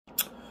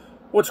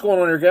What's going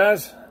on here,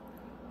 guys?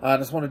 I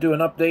just want to do an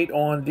update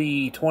on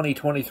the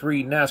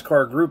 2023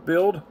 NASCAR group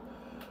build.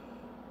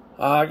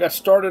 I got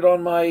started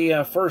on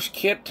my first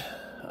kit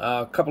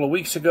a couple of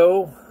weeks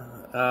ago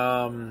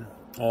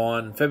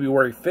on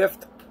February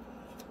 5th.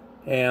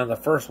 And the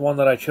first one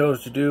that I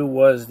chose to do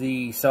was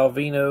the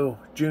Salvino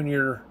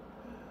Jr.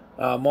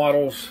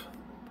 Models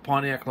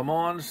Pontiac Le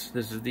Mans.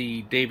 This is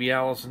the Davey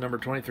Allison number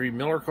 23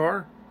 Miller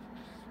car.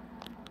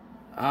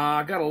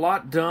 I got a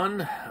lot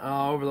done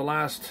over the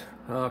last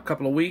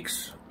couple of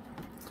weeks.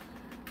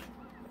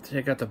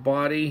 Check out the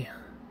body.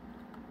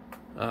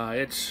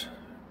 It's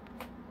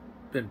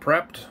been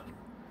prepped,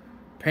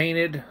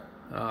 painted,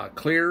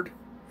 cleared.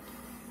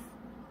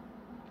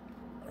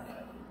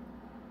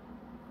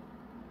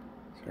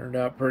 Turned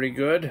out pretty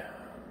good.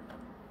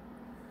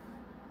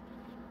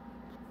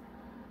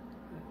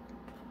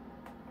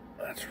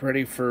 That's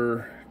ready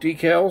for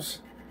decals.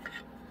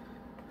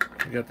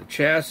 We got the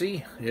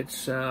chassis.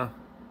 It's all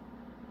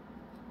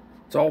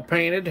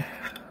painted,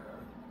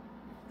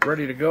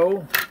 ready to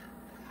go.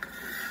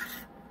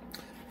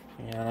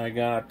 And I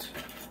got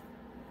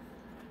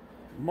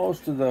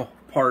most of the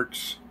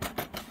parts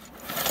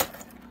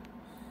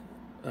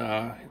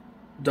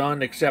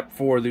done except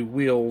for the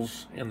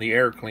wheels and the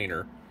air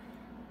cleaner.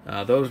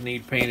 Those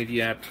need painted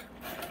yet.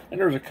 And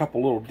there's a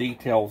couple little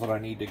details that I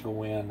need to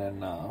go in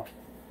and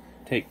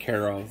take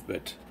care of.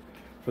 But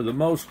for the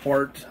most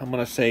part, I'm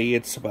going to say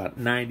it's about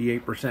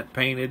 98%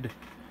 painted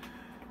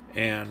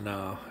and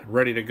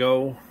ready to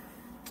go.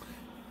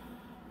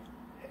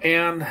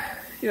 And,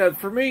 you know,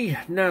 for me,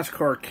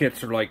 NASCAR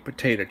kits are like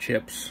potato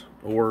chips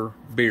or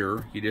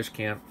beer. You just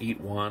can't eat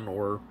one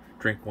or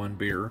drink one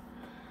beer.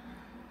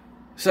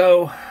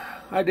 So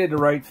I did the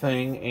right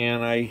thing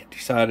and I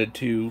decided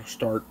to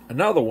start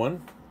another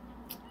one.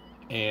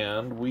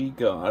 And we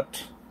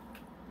got,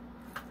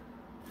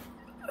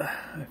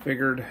 I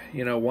figured,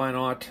 you know, why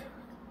not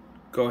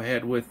go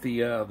ahead with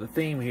the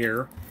theme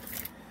here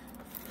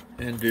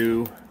and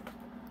do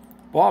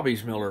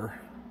Bobby's Miller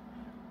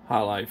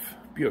High Life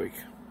Buick.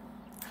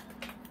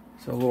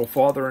 So a little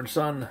father and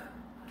son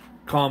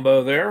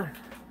combo there.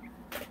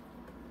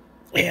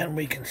 And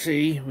we can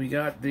see we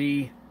got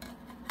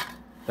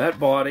that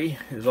body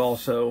is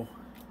also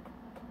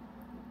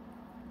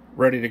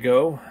ready to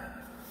go.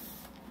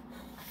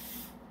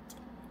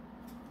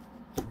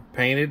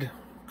 Painted,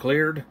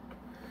 cleared.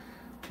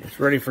 It's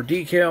ready for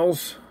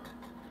decals.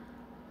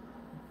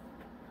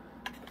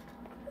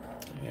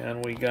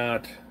 And we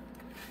got,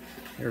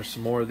 here's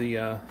some more of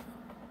the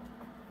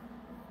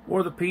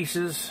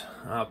pieces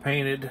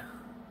painted.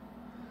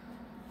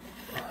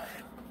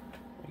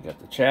 We got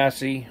the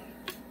chassis.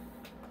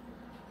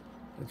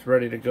 It's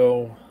ready to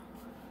go.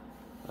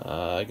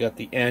 I got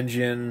the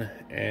engine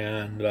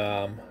and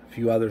a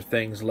few other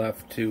things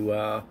left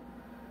to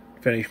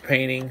finish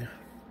painting.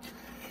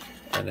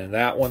 And then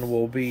that one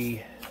will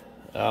be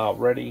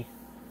ready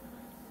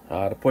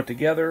to put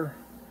together.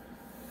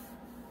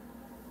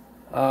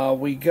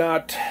 We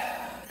got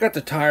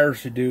the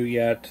tires to do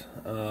yet.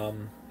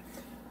 I'm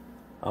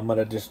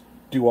gonna just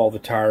do all the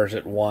tires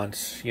at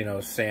once, you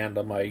know, sand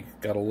them. I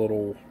got a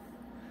little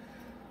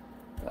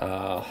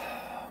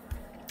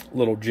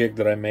jig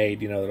that I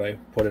made, you know, that I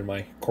put in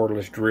my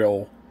cordless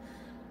drill.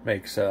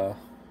 Makes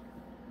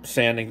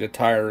sanding the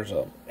tires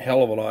a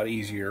hell of a lot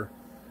easier.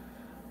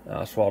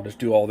 So I'll just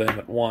do all them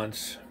at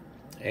once.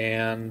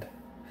 And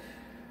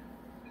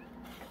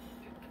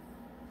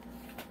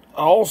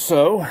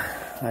also,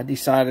 I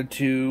decided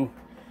to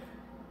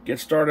get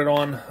started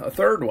on a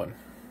third one.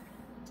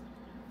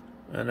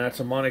 And that's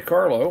a Monte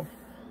Carlo.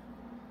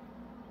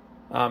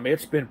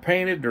 It's been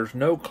painted. There's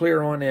no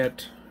clear on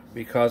it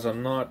because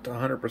I'm not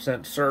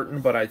 100%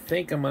 certain, but I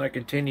think I'm going to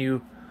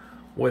continue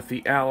with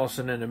the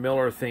Allison and the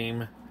Miller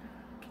theme.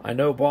 I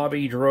know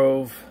Bobby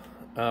drove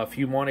a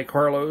few Monte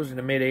Carlos in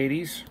the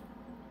mid-80s.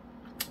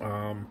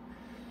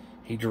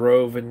 He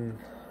drove an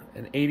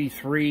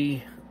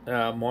 83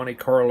 Monte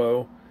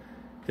Carlo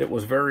that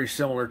was very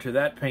similar to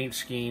that paint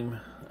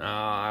scheme.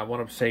 I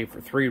want to say for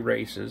 3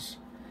 races.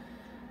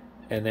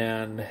 And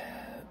then,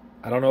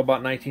 I don't know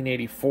about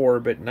 1984,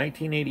 but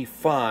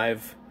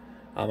 1985,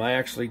 I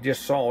actually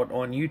just saw it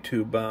on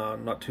YouTube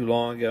not too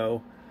long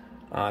ago.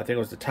 I think it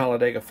was the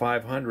Talladega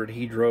 500.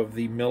 He drove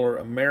the Miller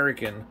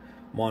American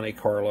Monte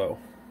Carlo.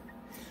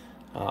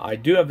 I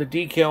do have the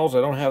decals.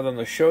 I don't have them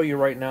to show you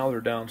right now.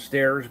 They're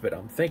downstairs, but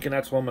I'm thinking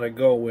that's what I'm going to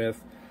go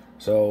with.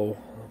 So,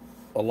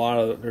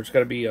 there's got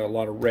to be a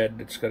lot of red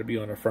that's got to be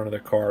on the front of the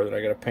car that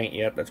I got to paint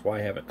yet. That's why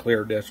I haven't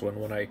cleared this one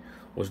when I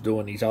was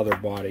doing these other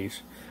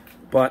bodies.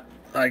 But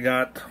I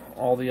got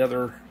all the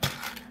other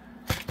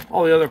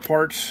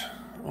parts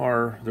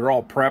they're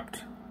all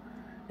prepped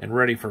and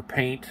ready for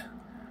paint.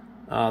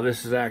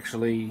 This is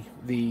actually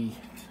the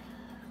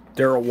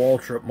Darrell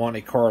Waltrip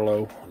Monte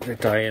Carlo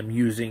that I am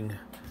using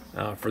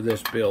for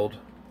this build.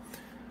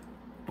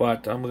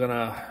 But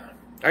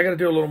I gotta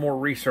do a little more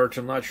research.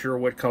 I'm not sure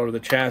what color the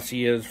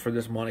chassis is for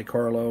this Monte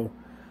Carlo.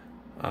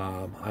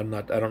 I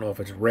don't know if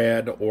it's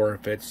red or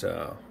if it's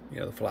you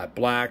know, the flat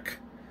black.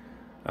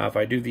 If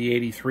I do the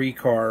 83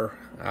 car,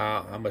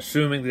 I'm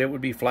assuming that it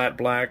would be flat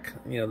black.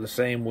 The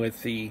same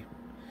with the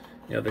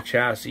the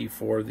chassis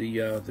for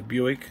the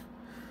Buick.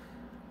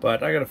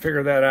 But I got to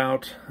figure that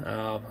out.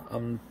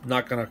 I'm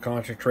not going to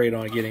concentrate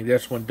on getting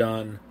this one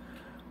done.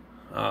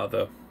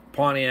 The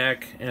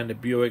Pontiac and the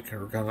Buick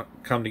are going to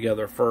come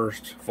together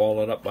first,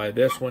 followed up by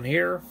this one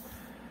here.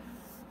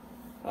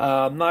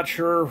 I'm not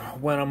sure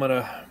when I'm going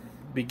to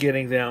be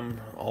getting them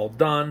all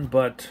done,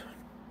 but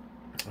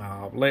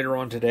later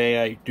on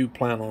today I do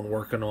plan on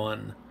working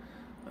on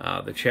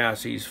the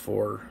chassis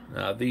for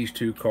these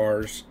two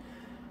cars.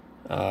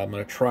 I'm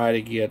going to try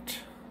to get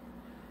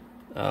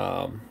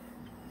the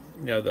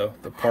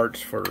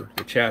parts for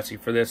the chassis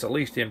for this at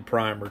least in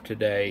primer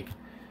today,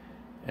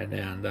 and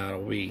then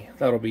that'll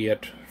be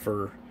it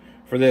for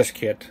this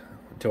kit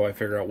until I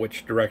figure out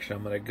which direction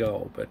I'm going to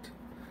go. But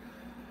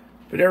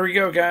there we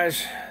go,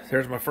 guys.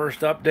 There's my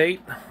first update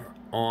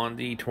on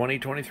the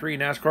 2023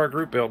 NASCAR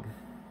group build.